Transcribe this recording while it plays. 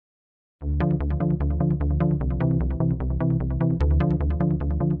Hello,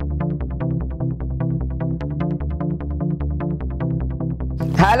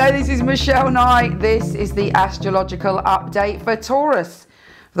 this is Michele Knight. This is the astrological update for Taurus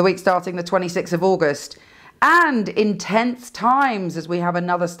for the week starting the 26th of August. And intense times as we have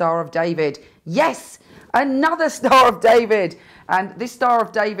another Star of David. Yes, another Star of David. And this Star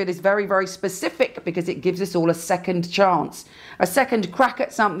of David is very, very specific because it gives us all a second chance, a second crack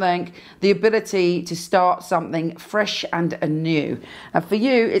at something, the ability to start something fresh and anew. And for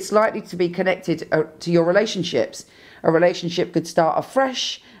you, it's likely to be connected to your relationships. A relationship could start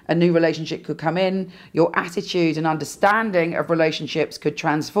afresh, a new relationship could come in, your attitude and understanding of relationships could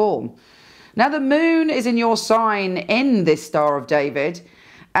transform. Now the moon is in your sign in this Star of David,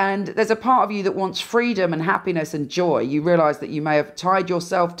 and there's a part of you that wants freedom and happiness and joy. You realise that you may have tied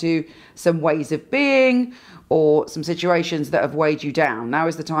yourself to some ways of being or some situations that have weighed you down. Now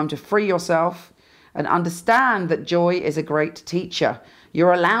is the time to free yourself and understand that joy is a great teacher.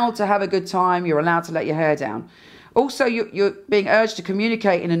 You're allowed to have a good time, you're allowed to let your hair down. Also, you're being urged to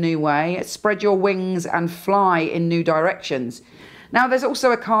communicate in a new way, spread your wings and fly in new directions. Now, there's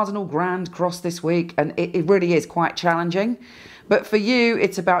also a cardinal grand cross this week, and it really is quite challenging. But for you,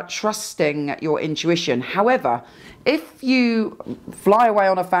 it's about trusting your intuition. However, if you fly away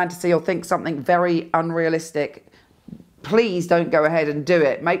on a fantasy or think something very unrealistic, please don't go ahead and do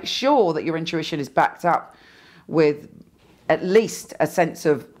it. Make sure that your intuition is backed up with at least a sense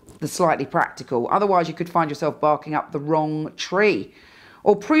of the slightly practical. Otherwise, you could find yourself barking up the wrong tree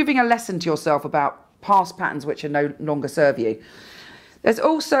or proving a lesson to yourself about past patterns which are no longer serve you. There's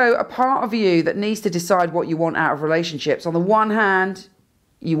also a part of you that needs to decide what you want out of relationships. On the one hand,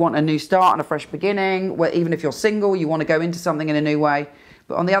 you want a new start and a fresh beginning, where even if you're single, you want to go into something in a new way.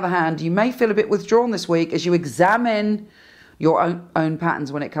 But on the other hand, you may feel a bit withdrawn this week as you examine your own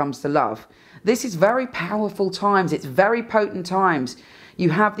patterns when it comes to love. This is very powerful times. It's very potent times.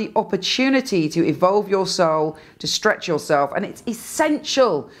 You have the opportunity to evolve your soul, to stretch yourself, and it's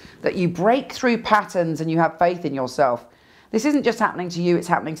essential that you break through patterns and you have faith in yourself. This isn't just happening to you, it's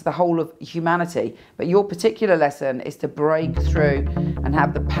happening to the whole of humanity. But your particular lesson is to break through and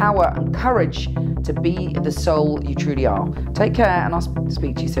have the power and courage to be the soul you truly are. Take care, and I'll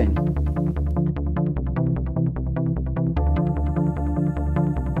speak to you soon.